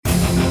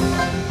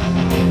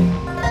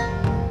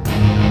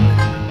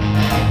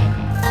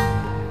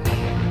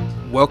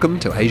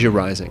Welcome to Asia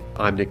Rising.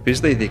 I'm Nick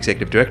Bisley, the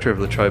Executive Director of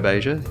La Trobe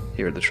Asia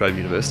here at La Trobe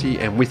University,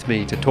 and with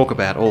me to talk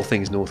about all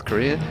things North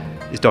Korea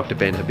is Dr.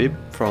 Ben Habib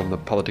from the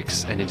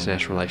Politics and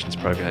International Relations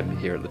program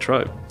here at La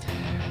Trobe.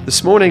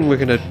 This morning we're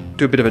going to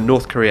do a bit of a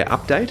North Korea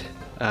update.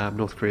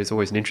 North Korea is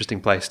always an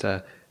interesting place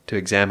to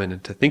examine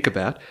and to think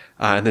about,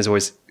 and there's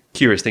always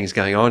curious things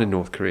going on in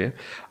North Korea.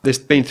 There's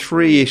been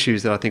three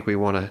issues that I think we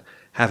want to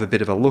have a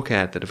bit of a look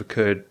at that have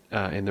occurred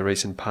in the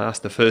recent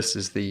past. The first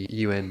is the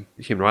UN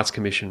Human Rights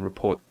Commission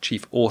report.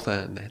 Chief author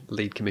and the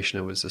lead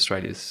commissioner was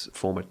Australia's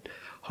former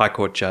High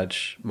Court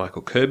Judge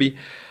Michael Kirby,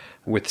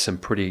 with some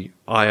pretty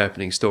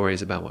eye-opening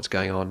stories about what's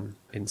going on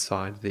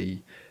inside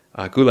the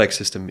Gulag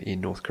system in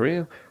North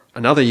Korea.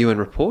 Another UN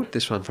report,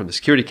 this one from the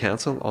Security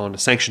Council, on a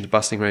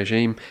sanctions-busting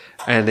regime,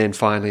 and then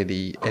finally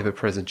the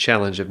ever-present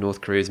challenge of North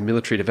Korea's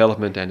military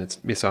development and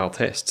its missile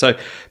tests. So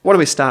why don't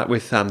we start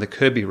with the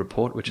Kirby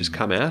report, which has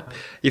come out.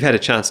 You've had a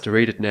chance to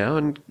read it now,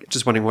 and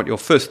just wondering what your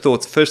first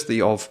thoughts,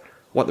 firstly, of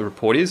what the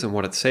report is and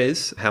what it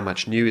says, how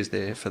much new is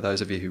there for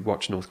those of you who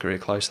watch North Korea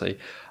closely,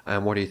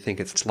 and what do you think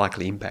its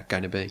likely impact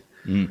going to be?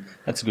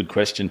 That's a good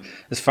question.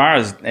 As far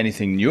as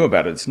anything new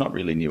about it, it's not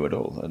really new at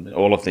all. And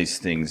all of these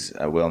things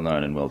are well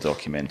known and well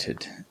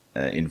documented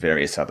in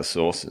various other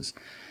sources.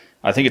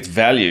 I think its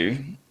value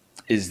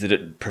is that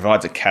it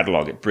provides a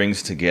catalogue. It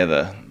brings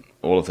together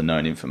all of the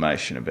known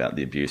information about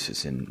the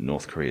abuses in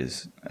North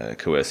Korea's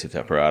coercive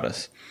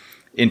apparatus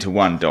into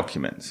one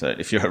document. So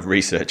if you're a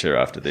researcher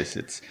after this,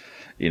 it's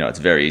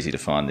very easy to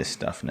find this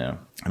stuff now.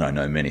 And I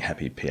know many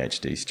happy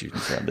PhD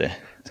students out there.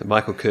 So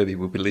Michael Kirby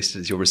will be listed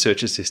as your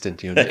research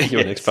assistant in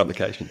your next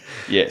publication.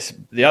 Yes.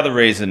 The other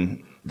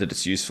reason that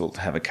it's useful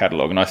to have a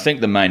catalogue, and I think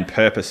the main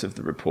purpose of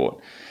the report,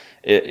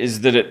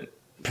 is that it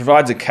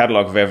provides a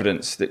catalogue of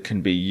evidence that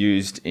can be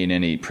used in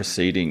any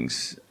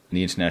proceedings in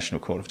the International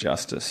Court of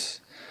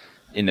Justice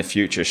in the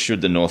future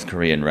should the North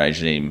Korean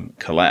regime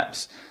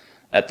collapse.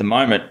 At the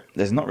moment,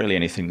 there's not really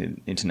anything the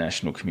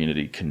international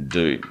community can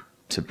do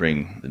to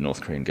bring the North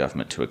Korean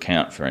government to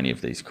account for any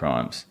of these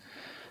crimes.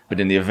 But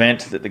in the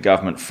event that the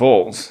government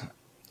falls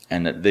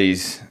and that the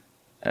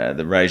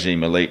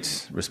regime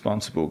elites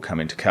responsible come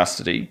into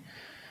custody,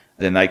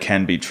 then they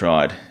can be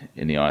tried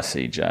in the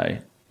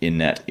ICJ. In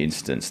that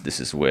instance, this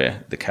is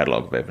where the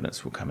catalogue of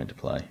evidence will come into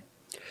play.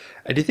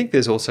 And do you think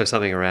there's also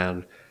something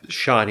around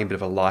shining a bit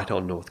of a light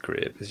on North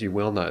Korea? As you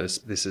well know,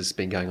 this has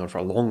been going on for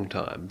a long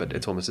time, but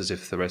it's almost as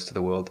if the rest of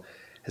the world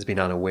has been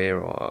unaware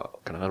or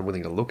kind of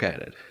unwilling to look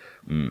at it.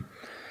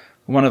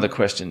 One of the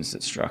questions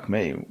that struck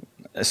me,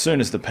 as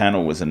soon as the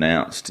panel was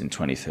announced in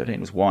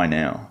 2013, was why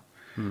now?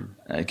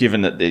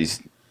 Given that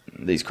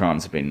these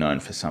crimes have been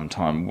known for some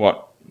time,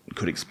 what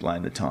could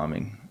explain the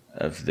timing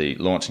of the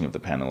launching of the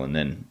panel and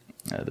then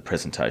the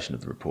presentation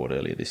of the report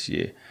earlier this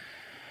year?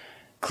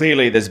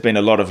 Clearly, there's been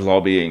a lot of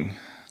lobbying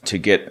to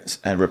get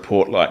a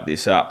report like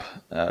this up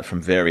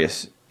from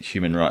various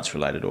human rights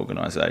related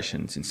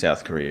organisations in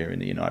South Korea, in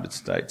the United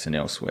States and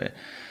elsewhere.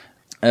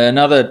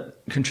 Another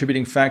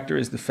contributing factor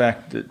is the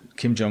fact that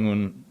Kim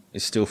Jong-un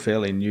is still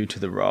fairly new to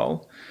the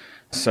role.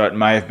 So it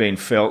may have been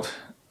felt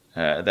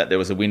that there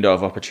was a window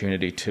of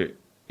opportunity to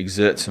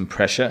exert some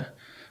pressure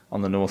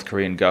on the North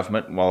Korean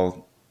government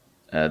while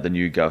the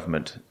new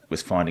government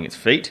was finding its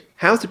feet.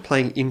 How is it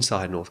playing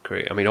inside North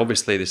Korea? I mean,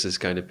 obviously this is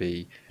going to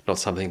be not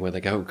something where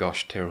they go, oh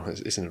gosh, terrible,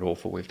 isn't it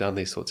awful, we've done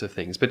these sorts of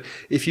things. But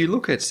if you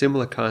look at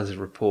similar kinds of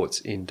reports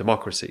in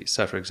democracies,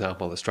 so for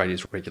example, Australia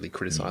is regularly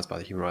criticised by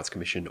the Human Rights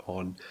Commission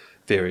on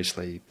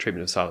variously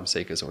treatment of asylum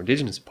seekers or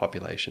Indigenous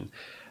population,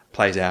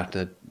 plays out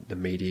in the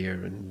media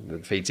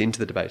and feeds into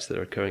the debates that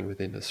are occurring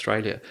within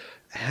Australia.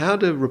 How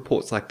do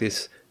reports like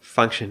this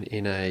function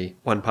in a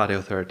one-party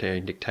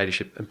authoritarian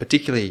dictatorship, and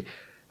particularly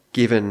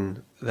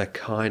given the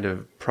kind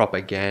of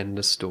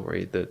propaganda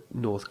story that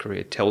North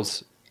Korea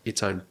tells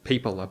its own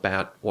people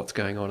about what's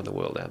going on in the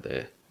world out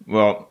there?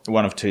 Well,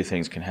 one of two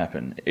things can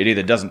happen. It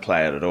either doesn't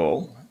play out at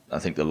all. I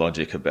think the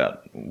logic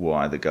about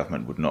why the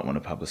government would not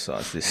want to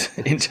publicise this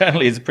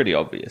internally is pretty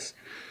obvious.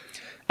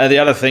 The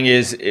other thing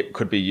is it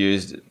could be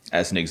used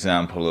as an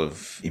example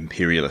of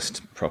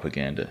imperialist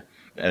propaganda,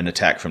 an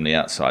attack from the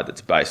outside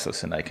that's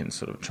baseless, and they can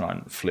sort of try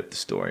and flip the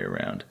story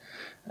around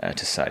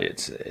to say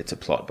it's a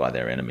plot by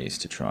their enemies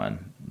to try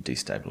and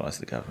destabilise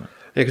the government.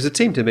 Yeah, because it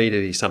seemed to me to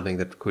be something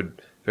that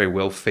could very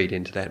well feed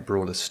into that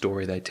broader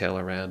story they tell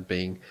around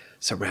being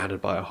surrounded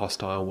by a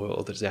hostile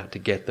world that's out to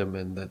get them,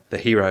 and that the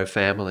hero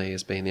family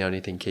has been the only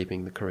thing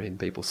keeping the Korean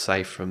people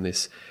safe from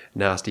this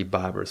nasty,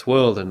 barbarous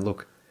world. And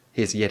look,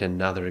 here's yet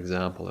another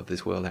example of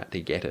this world out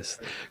to get us.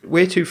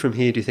 Where to from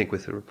here, do you think,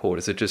 with the report?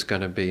 Is it just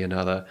going to be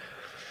another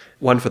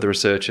one for the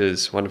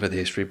researchers, one for the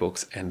history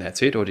books, and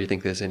that's it? Or do you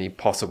think there's any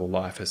possible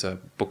life as a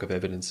book of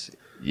evidence?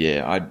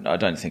 Yeah, I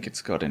don't think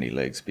it's got any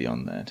legs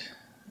beyond that.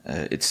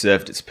 It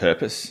served its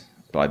purpose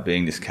by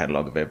being this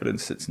catalogue of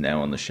evidence that's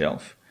now on the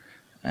shelf,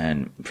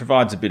 and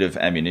provides a bit of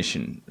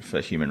ammunition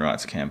for human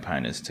rights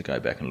campaigners to go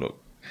back and look.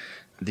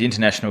 The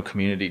international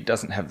community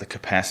doesn't have the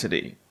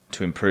capacity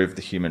to improve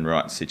the human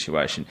rights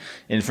situation,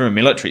 and from a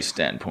military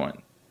standpoint.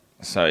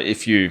 So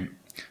if you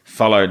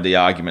followed the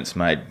arguments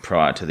made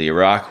prior to the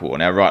Iraq War.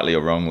 Now, rightly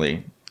or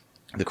wrongly,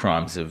 the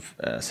crimes of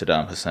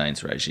Saddam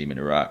Hussein's regime in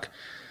Iraq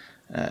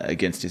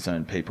against his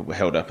own people were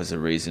held up as a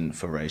reason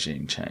for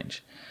regime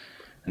change.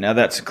 Now,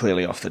 that's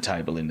clearly off the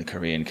table in the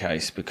Korean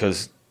case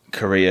because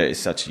Korea is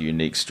such a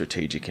unique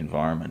strategic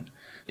environment.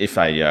 If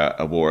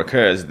a war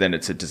occurs, then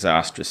it's a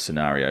disastrous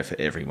scenario for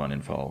everyone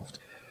involved.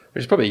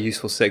 Which is probably a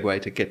useful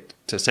segue to get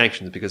to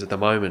sanctions, because at the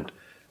moment,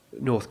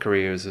 North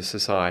Korea is a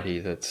society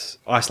that's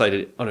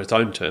isolated on its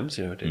own terms.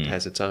 It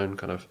has its own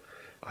kind of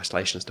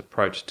isolationist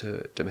approach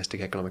to domestic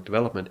economic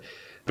development,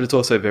 but it's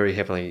also very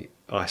heavily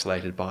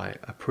isolated by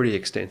a pretty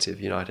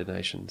extensive United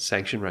Nations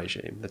sanction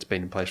regime that's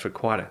been in place for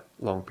quite a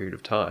long period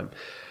of time.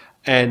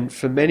 And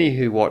for many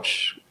who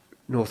watch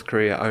North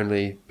Korea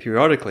only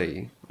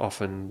periodically,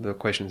 often the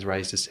question is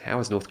raised as, how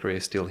is North Korea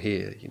still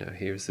here?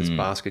 Here's this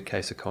basket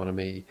case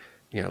economy,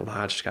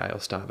 large-scale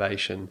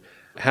starvation.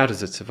 How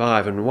does it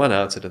survive? And one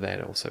answer to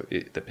that also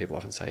that people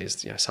often say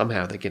is,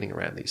 somehow they're getting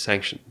around these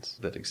sanctions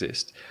that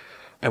exist.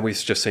 And we've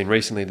just seen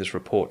recently this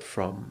report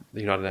from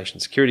the United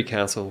Nations Security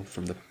Council,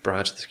 from the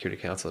branch of the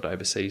Security Council that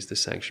oversees the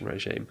sanction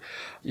regime.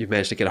 You've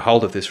managed to get a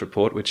hold of this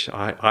report, which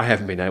I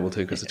haven't been able to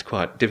because it's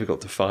quite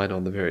difficult to find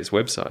on the various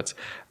websites.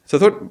 So I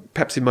thought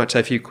perhaps you might say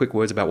a few quick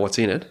words about what's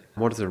in it.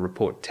 What does the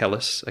report tell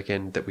us,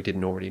 again, that we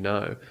didn't already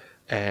know?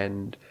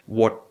 And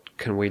what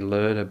can we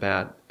learn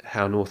about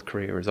how North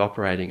Korea is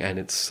operating and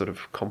its sort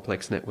of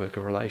complex network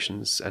of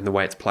relations and the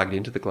way it's plugged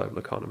into the global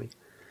economy?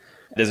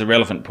 There's a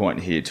relevant point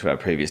here to our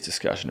previous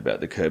discussion about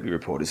the Kirby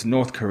report, is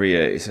North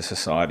Korea is a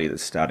society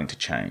that's starting to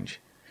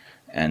change.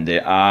 And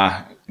there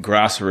are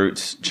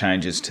grassroots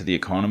changes to the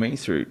economy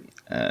through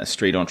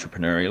street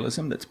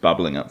entrepreneurialism that's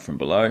bubbling up from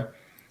below.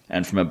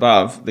 And from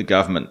above, the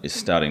government is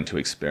starting to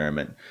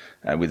experiment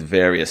with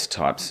various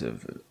types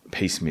of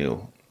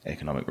piecemeal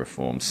economic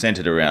reforms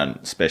centred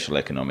around special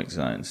economic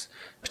zones,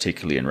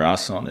 particularly in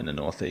Rason in the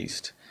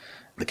northeast.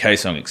 The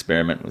Kaesong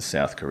experiment with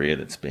South Korea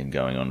that's been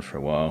going on for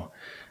a while.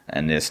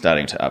 And they're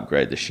starting to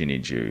upgrade the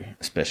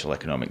Siniju special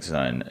economic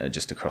zone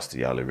just across the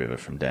Yalu River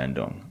from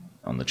Dandong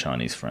on the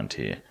Chinese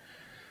frontier.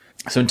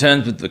 So in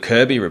terms of the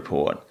Kirby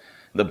report,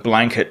 the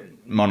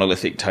blanket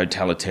monolithic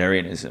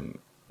totalitarianism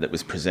that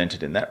was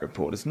presented in that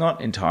report is not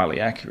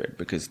entirely accurate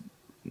because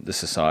the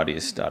society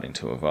is starting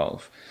to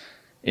evolve.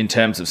 In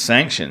terms of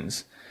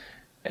sanctions,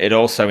 it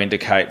also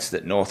indicates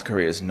that North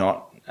Korea is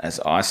not as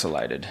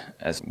isolated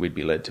as we'd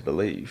be led to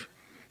believe.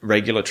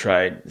 Regular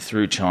trade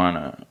through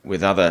China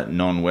with other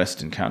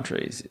non-Western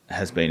countries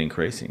has been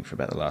increasing for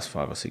about the last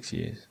 5 or 6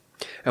 years.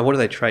 And what are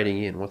they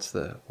trading in? What's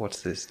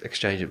this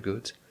exchange of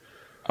goods?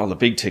 The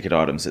big ticket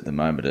items at the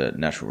moment are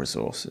natural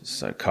resources,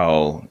 so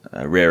coal,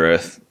 rare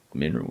earth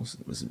minerals.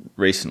 It was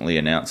recently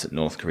announced that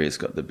North Korea's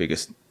got the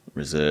biggest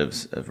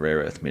reserves of rare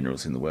earth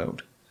minerals in the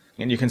world.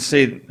 And you can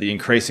see the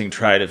increasing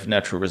trade of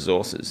natural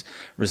resources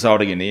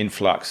resulting in the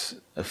influx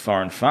of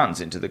foreign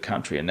funds into the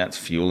country, and that's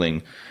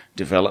fueling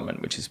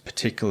development, which is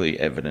particularly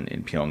evident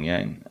in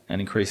Pyongyang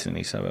and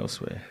increasingly so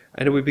elsewhere.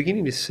 And are we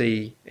beginning to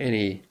see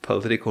any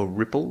political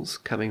ripples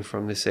coming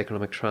from this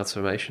economic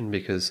transformation?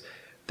 Because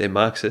they're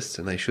Marxists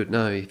and they should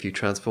know if you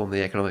transform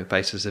the economic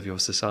basis of your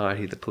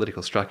society, the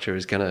political structure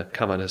is going to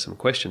come under some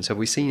questions. Have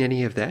we seen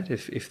any of that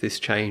if this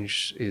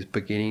change is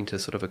beginning to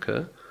sort of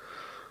occur?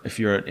 If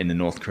you're in the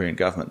North Korean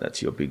government,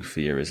 that's your big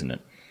fear, isn't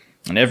it?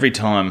 And every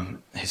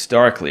time,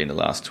 historically in the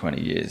last 20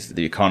 years,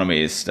 the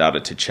economy has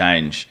started to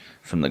change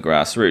from the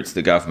grassroots,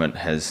 the government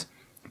has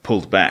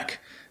pulled back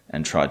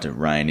and tried to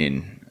rein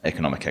in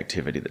economic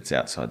activity that's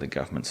outside the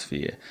government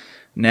sphere.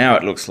 Now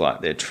it looks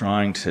like they're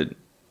trying to,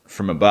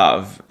 from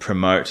above,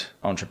 promote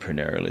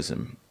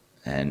entrepreneurialism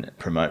and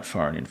promote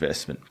foreign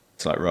investment.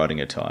 It's like riding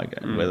a tiger.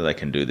 And whether they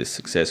can do this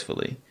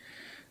successfully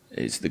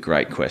is the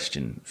great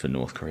question for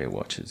North Korea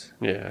watchers.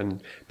 Yeah,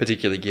 and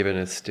particularly given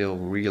it's still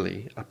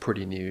really a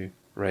pretty new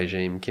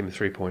regime. Kim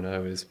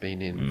 3.0 has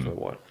been in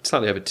for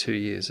slightly over 2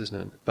 years,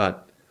 isn't it?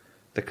 But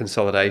the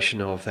consolidation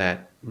of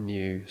that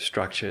new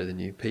structure, the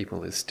new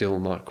people, is still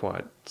not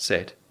quite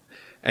set.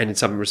 And in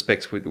some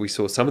respects, we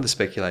saw some of the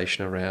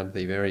speculation around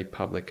the very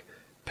public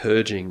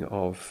purging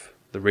of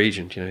the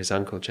regent, his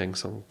uncle, Chang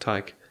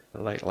Song-taek,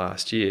 late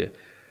last year.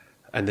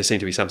 And there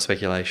seemed to be some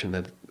speculation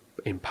that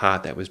in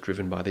part that was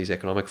driven by these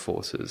economic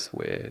forces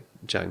where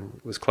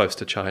Zhang was close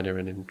to China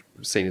and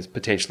seen as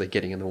potentially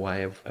getting in the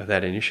way of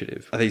that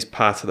initiative. Are these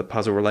parts of the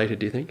puzzle related,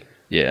 do you think?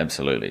 Yeah,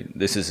 absolutely.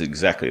 This is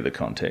exactly the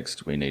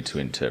context we need to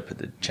interpret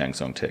the Chang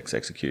Song-taek's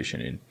execution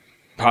in.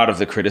 Part of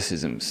the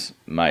criticisms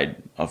made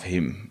of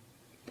him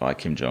by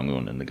Kim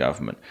Jong-un and the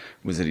government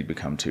was that he'd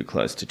become too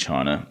close to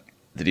China,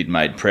 that he'd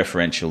made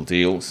preferential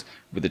deals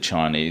with the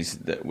Chinese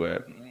that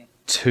were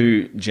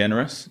too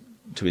generous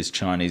to his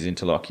Chinese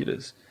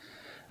interlocutors,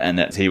 and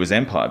that he was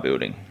empire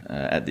building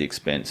at the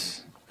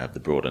expense of the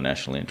broader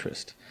national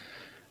interest.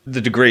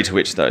 The degree to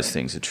which those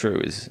things are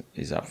true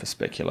is up for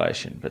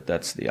speculation, but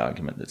that's the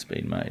argument that's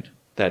been made.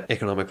 That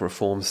economic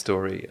reform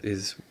story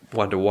is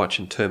one to watch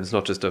in terms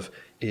not just of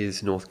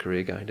is North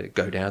Korea going to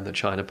go down the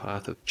China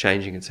path of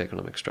changing its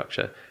economic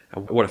structure,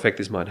 and what effect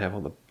this might have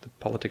on the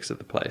politics of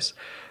the place.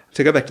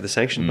 To go back to the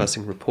sanction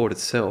busting report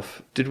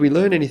itself, did we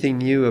learn anything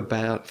new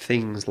about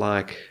things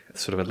like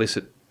sort of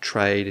illicit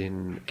trade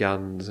in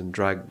guns and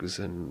drugs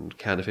and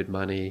counterfeit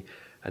money,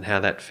 and how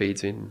that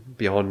feeds in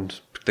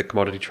beyond the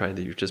commodity trade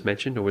that you've just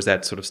mentioned, or was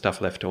that sort of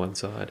stuff left to one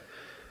side?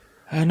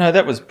 No,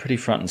 that was pretty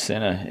front and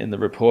centre in the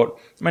report.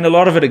 I mean, a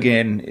lot of it,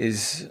 again,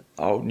 is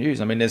old news.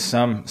 I mean, there's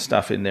some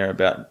stuff in there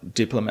about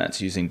diplomats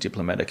using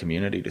diplomatic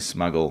immunity to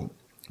smuggle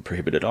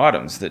prohibited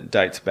items that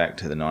dates back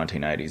to the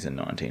 1980s and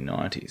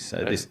 1990s.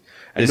 So this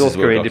North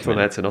Korean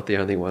diplomats are not the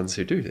only ones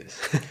who do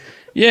this.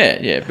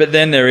 Yeah. But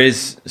then there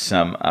is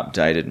some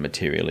updated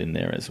material in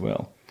there as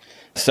well.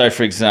 So,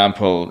 for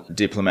example,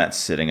 diplomats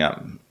setting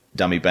up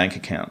dummy bank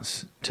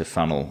accounts to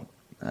funnel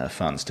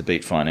funds to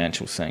beat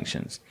financial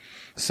sanctions.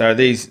 So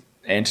these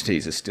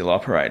entities are still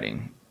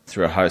operating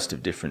through a host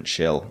of different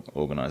shell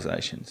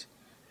organisations.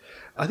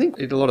 I think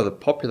in a lot of the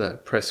popular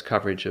press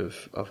coverage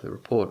of the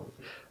report,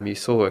 you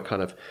saw a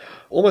kind of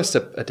almost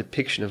a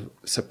depiction of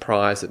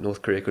surprise that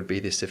North Korea could be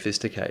this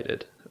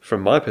sophisticated.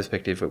 From my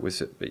perspective, it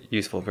was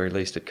useful, at very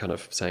least, at kind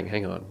of saying,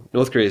 hang on,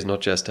 North Korea is not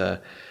just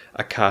a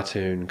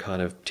cartoon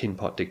kind of tin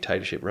pot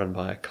dictatorship run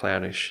by a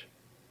clownish,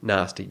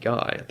 nasty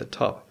guy at the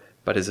top,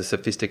 but is a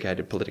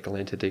sophisticated political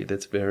entity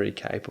that's very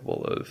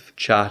capable of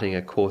charting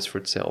a course for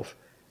itself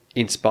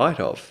in spite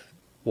of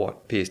what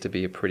appears to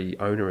be a pretty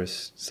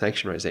onerous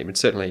sanction regime. And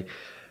certainly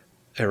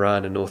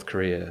Iran and North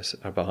Korea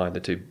are behind the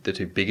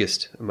two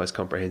biggest and most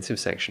comprehensive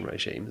sanction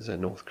regimes,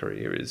 and North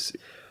Korea is,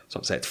 so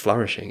I'd say it's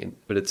flourishing,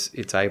 but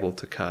it's able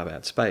to carve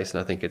out space. And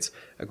I think it's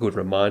a good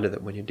reminder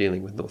that when you're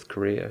dealing with North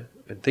Korea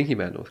and thinking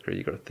about North Korea,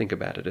 you've got to think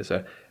about it as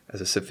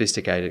a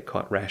sophisticated,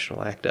 quite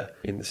rational actor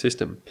in the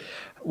system.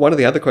 One of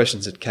the other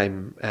questions that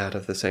came out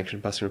of the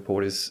sanction busting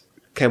report is,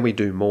 can we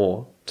do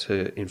more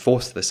to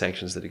enforce the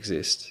sanctions that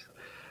exist?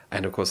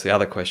 And of course, the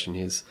other question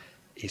is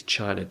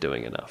China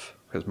doing enough?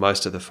 Because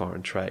most of the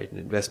foreign trade and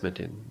investment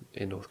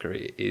in North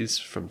Korea is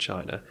from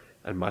China,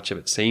 and much of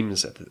it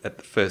seems at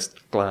the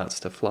first glance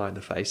to fly in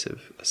the face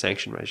of a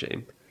sanction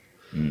regime.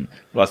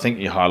 Well, I think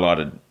you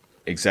highlighted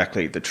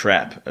exactly the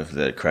trap of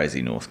the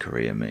crazy North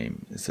Korea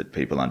meme, is that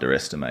people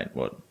underestimate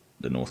what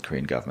the North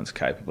Korean government's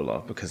capable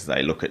of because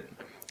they look at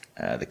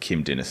the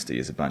Kim dynasty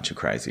as a bunch of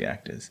crazy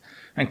actors.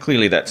 And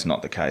clearly that's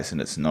not the case, and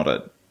it's not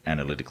an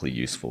analytically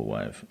useful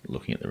way of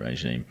looking at the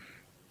regime.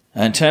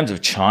 In terms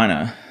of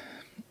China,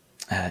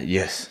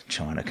 yes,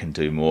 China can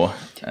do more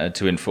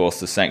to enforce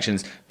the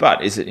sanctions,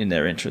 but is it in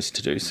their interest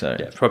to do so?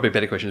 Yeah, probably a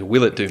better question is,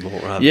 will it do more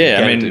rather than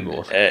can it do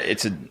more?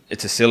 It's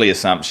a silly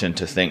assumption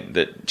to think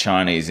that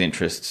Chinese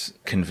interests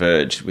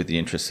converge with the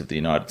interests of the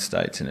United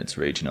States and its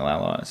regional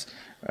allies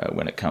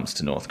when it comes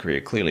to North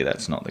Korea. Clearly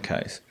that's not the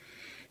case.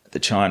 The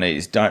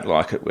Chinese don't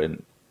like it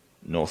when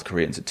North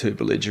Koreans are too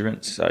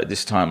belligerent. So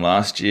this time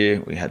last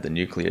year we had the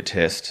nuclear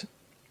test,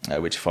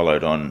 which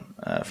followed on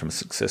from a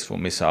successful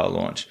missile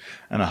launch,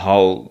 and a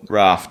whole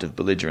raft of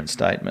belligerent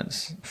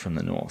statements from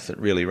the North that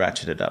really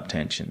ratcheted up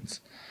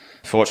tensions.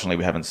 Fortunately,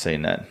 we haven't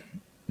seen that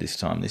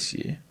this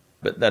year,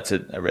 but that's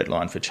a red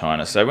line for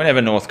China. So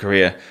whenever North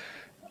Korea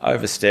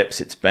oversteps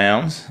its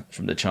bounds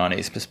from the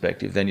Chinese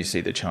perspective, then you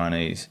see the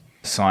Chinese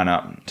sign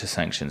up to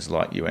sanctions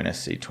like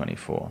UNSC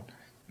 24.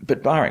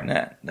 But barring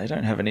that, they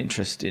don't have an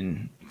interest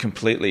in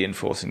completely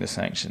enforcing the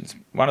sanctions.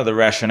 One of the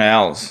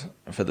rationales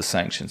for the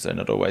sanctions, though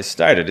not always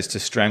stated, is to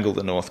strangle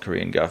the North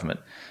Korean government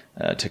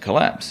to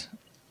collapse.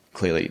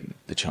 Clearly,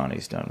 the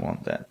Chinese don't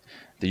want that.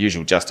 The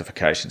usual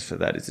justifications for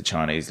that is the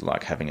Chinese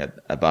like having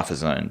a buffer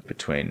zone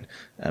between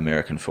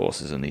American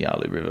forces and the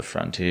Yalu River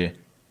frontier.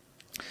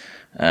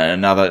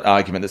 Another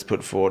argument that's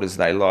put forward is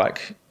they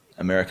like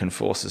American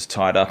forces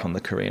tied up on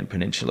the Korean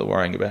peninsula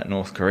worrying about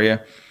North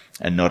Korea,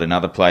 and not in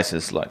other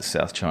places like the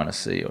South China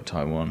Sea or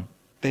Taiwan.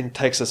 Then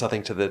takes us, I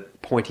think, to the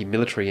pointy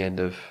military end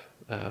of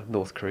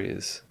North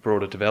Korea's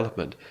broader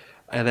development.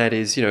 And that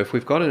is, if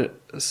we've got a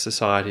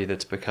society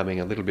that's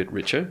becoming a little bit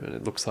richer, and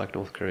it looks like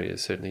North Korea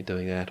is certainly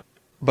doing that,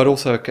 but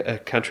also a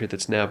country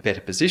that's now better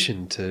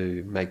positioned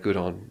to make good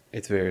on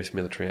its various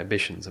military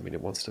ambitions. I mean, it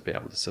wants to be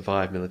able to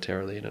survive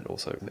militarily, and it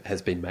also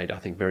has been made, I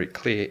think, very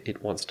clear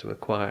it wants to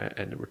acquire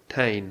and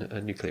retain a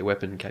nuclear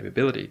weapon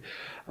capability.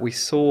 We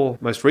saw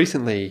most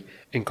recently,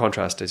 in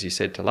contrast, as you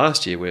said, to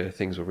last year, where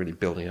things were really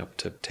building up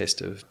to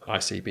test of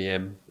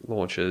ICBM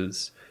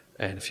launches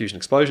and a fusion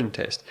explosion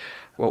test,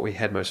 what we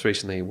had most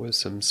recently was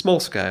some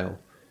small-scale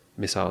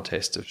missile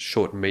tests of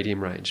short and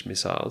medium-range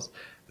missiles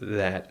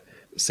that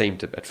seemed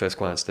to, at first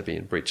glance, to be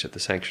in breach of the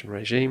sanction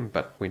regime,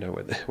 but we know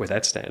where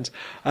that stands.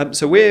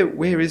 So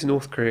where is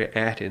North Korea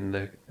at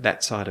in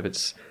that side of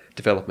its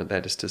development,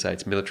 that is to say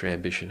its military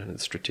ambition and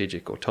its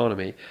strategic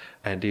autonomy,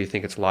 and do you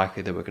think it's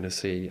likely that we're going to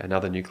see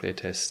another nuclear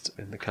test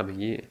in the coming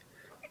year?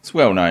 It's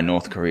well known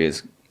North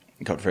Korea's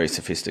got very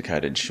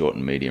sophisticated short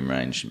and medium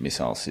range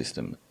missile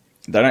system.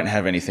 They don't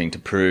have anything to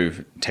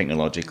prove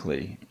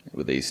technologically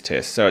with these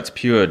tests, so it's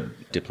pure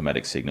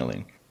diplomatic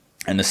signalling.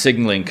 And the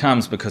signalling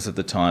comes because of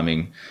the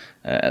timing.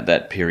 At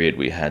that period,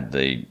 we had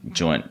the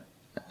joint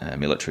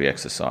military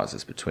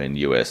exercises between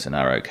US and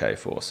ROK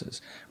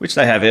forces, which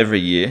they have every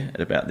year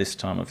at about this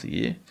time of the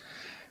year.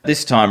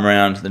 This time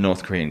round, the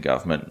North Korean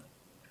government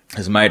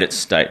has made its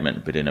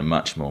statement, but in a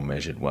much more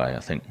measured way. I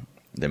think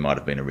there might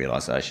have been a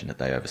realisation that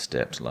they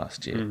overstepped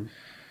last year.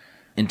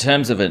 In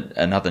terms of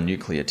another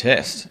nuclear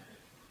test,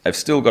 they've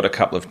still got a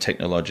couple of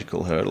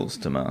technological hurdles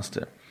to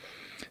master.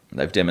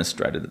 They've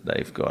demonstrated that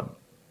they've got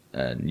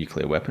a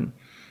nuclear weapon,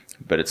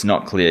 but it's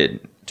not clear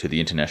to the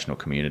international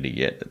community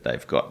yet that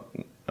they've got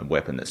a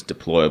weapon that's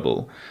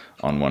deployable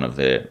on one of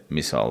their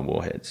missile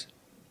warheads.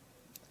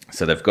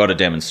 So they've got to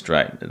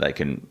demonstrate that they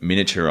can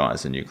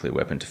miniaturise a nuclear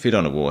weapon to fit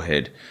on a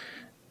warhead,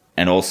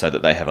 and also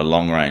that they have a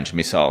long-range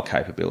missile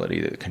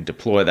capability that can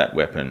deploy that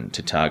weapon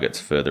to targets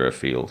further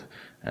afield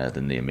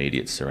than the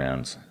immediate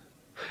surrounds.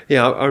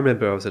 Yeah, I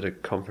remember I was at a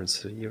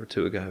conference a year or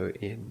two ago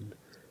in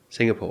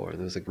Singapore, and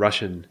there was a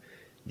Russian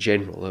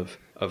general of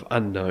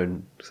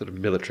unknown sort of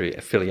military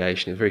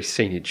affiliation, a very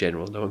senior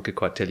general. No one could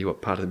quite tell you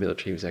what part of the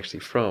military he was actually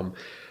from.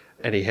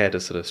 And he had a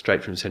sort of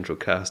straight from central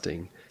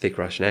casting, thick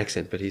Russian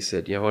accent, but he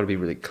said, I want to be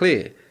really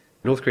clear.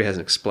 North Korea has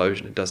an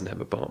explosion, it doesn't have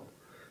a bomb.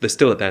 They're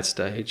still at that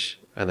stage,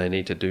 and they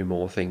need to do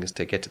more things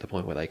to get to the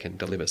point where they can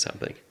deliver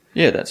something.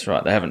 Yeah, that's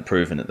right. They haven't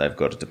proven that they've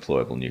got a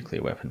deployable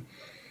nuclear weapon.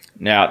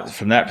 Now,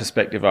 from that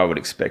perspective, I would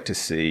expect to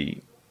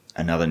see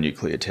another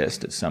nuclear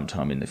test at some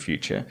time in the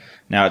future.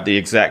 Now, the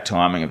exact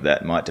timing of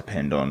that might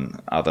depend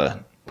on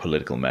other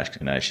political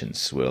machinations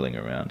swirling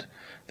around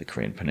the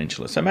Korean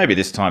Peninsula. So maybe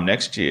this time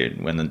next year,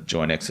 when the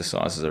joint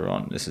exercises are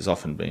on, this has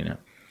often been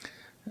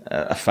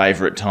a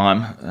favourite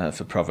time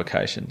for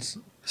provocations.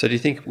 So do you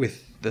think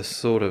with the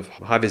sort of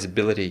high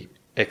visibility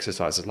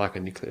exercises like a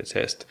nuclear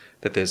test,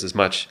 that there's as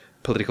much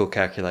political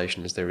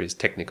calculation as there is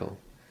technical?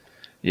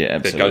 Yeah,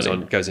 absolutely.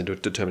 That goes into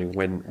determining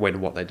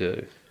when what they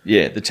do.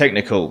 Yeah, the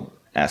technical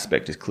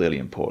aspect is clearly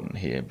important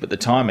here, but the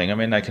timing, I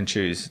mean, they can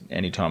choose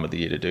any time of the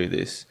year to do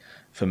this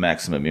for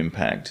maximum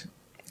impact.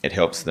 It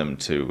helps them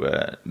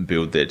to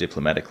build their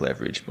diplomatic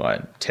leverage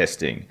by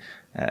testing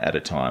at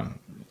a time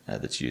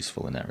that's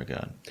useful in that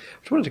regard. I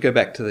just wanted to go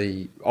back to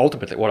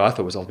what I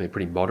thought was ultimately a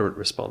pretty moderate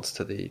response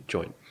to the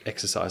joint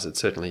exercise. It's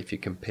certainly, if you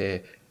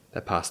compare the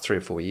past 3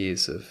 or 4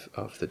 years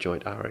of the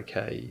joint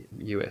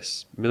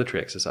ROK-US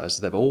military exercises,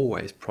 they've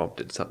always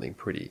prompted something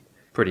pretty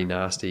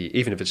nasty,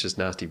 even if it's just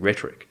nasty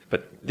rhetoric.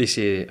 But this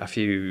year, a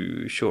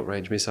few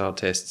short-range missile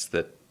tests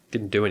that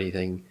didn't do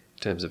anything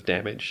in terms of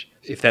damage.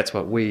 If that's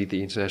what we,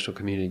 the international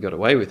community, got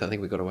away with, I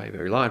think we got away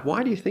very light.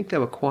 Why do you think they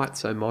were quite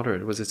so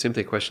moderate? Was it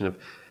simply a question of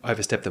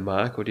overstep the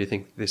mark, or do you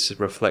think this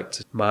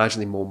reflects a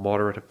marginally more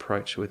moderate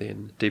approach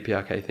within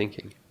DPRK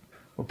thinking?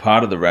 Well,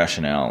 part of the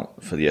rationale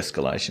for the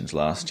escalations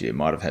last year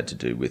might have had to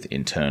do with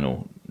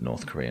internal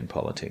North Korean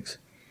politics.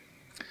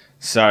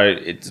 So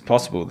it's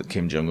possible that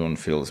Kim Jong-un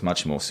feels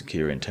much more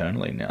secure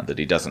internally now, that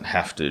he doesn't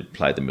have to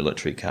play the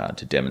military card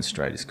to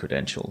demonstrate his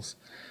credentials.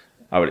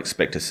 I would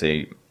expect to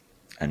see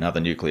another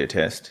nuclear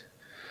test.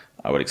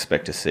 I would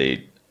expect to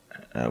see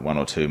 1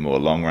 or 2 more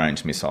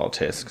long-range missile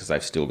tests, because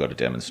they've still got to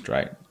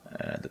demonstrate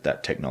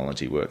that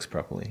technology works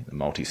properly, the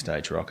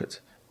multi-stage rockets.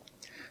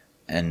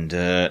 And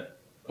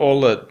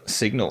all the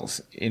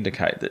signals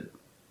indicate that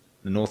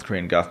the North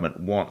Korean government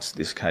wants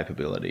this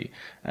capability,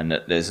 and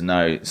that there's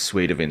no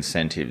suite of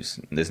incentives,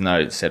 there's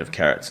no set of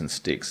carrots and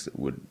sticks that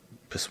would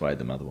persuade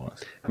them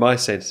otherwise. My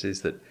sense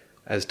is that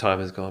as time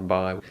has gone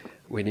by,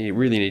 we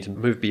really need to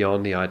move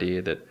beyond the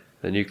idea that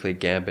the nuclear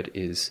gambit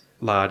is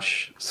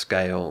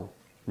large-scale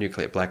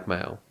nuclear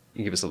blackmail.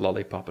 You give us a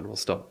lollipop and we'll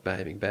stop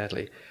behaving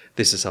badly.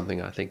 This is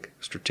something I think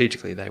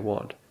strategically they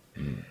want.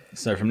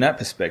 So from that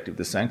perspective,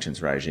 the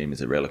sanctions regime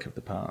is a relic of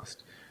the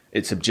past.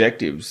 Its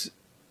objectives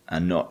are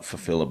not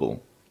fulfillable.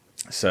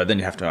 So then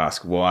you have to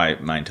ask, why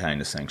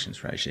maintain a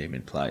sanctions regime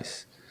in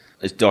place?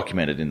 It's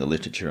documented in the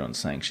literature on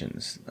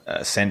sanctions.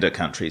 Sender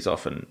countries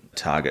often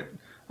target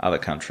other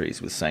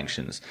countries with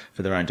sanctions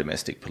for their own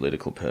domestic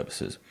political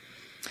purposes.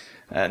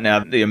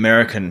 Now, the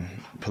American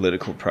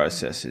political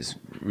process is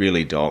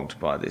really dogged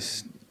by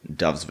this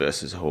doves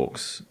versus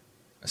hawks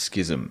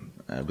schism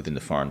within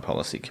the foreign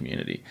policy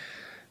community.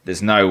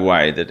 There's no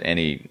way that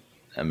any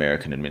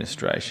American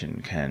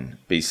administration can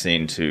be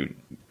seen to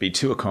be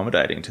too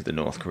accommodating to the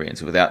North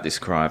Koreans without this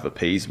cry of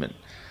appeasement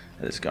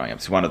that's going up.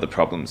 It's one of the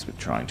problems with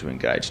trying to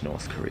engage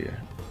North Korea,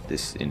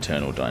 this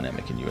internal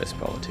dynamic in US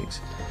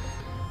politics.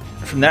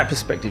 From that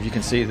perspective, you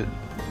can see that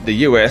the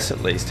US,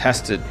 at least,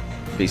 has to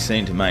be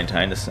seen to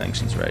maintain the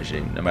sanctions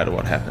regime no matter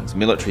what happens.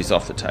 Military's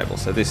off the table,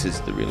 so this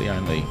is the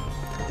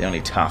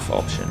only tough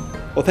option.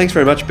 Well, thanks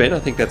very much, Ben. I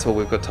think that's all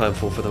we've got time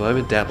for the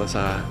moment. Doubtless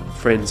our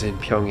friends in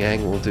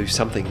Pyongyang will do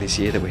something this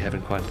year that we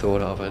haven't quite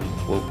thought of, and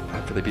we'll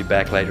hopefully be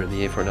back later in the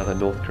year for another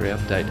North Korea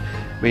update.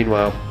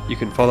 Meanwhile, you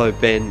can follow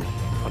Ben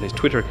on his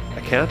Twitter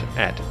account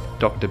at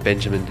Dr.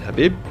 Benjamin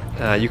Habib.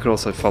 You can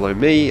also follow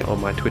me on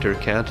my Twitter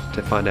account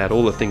to find out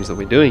all the things that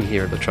we're doing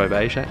here at La Trobe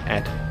Asia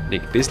at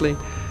Nick Bisley.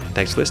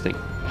 Thanks for listening.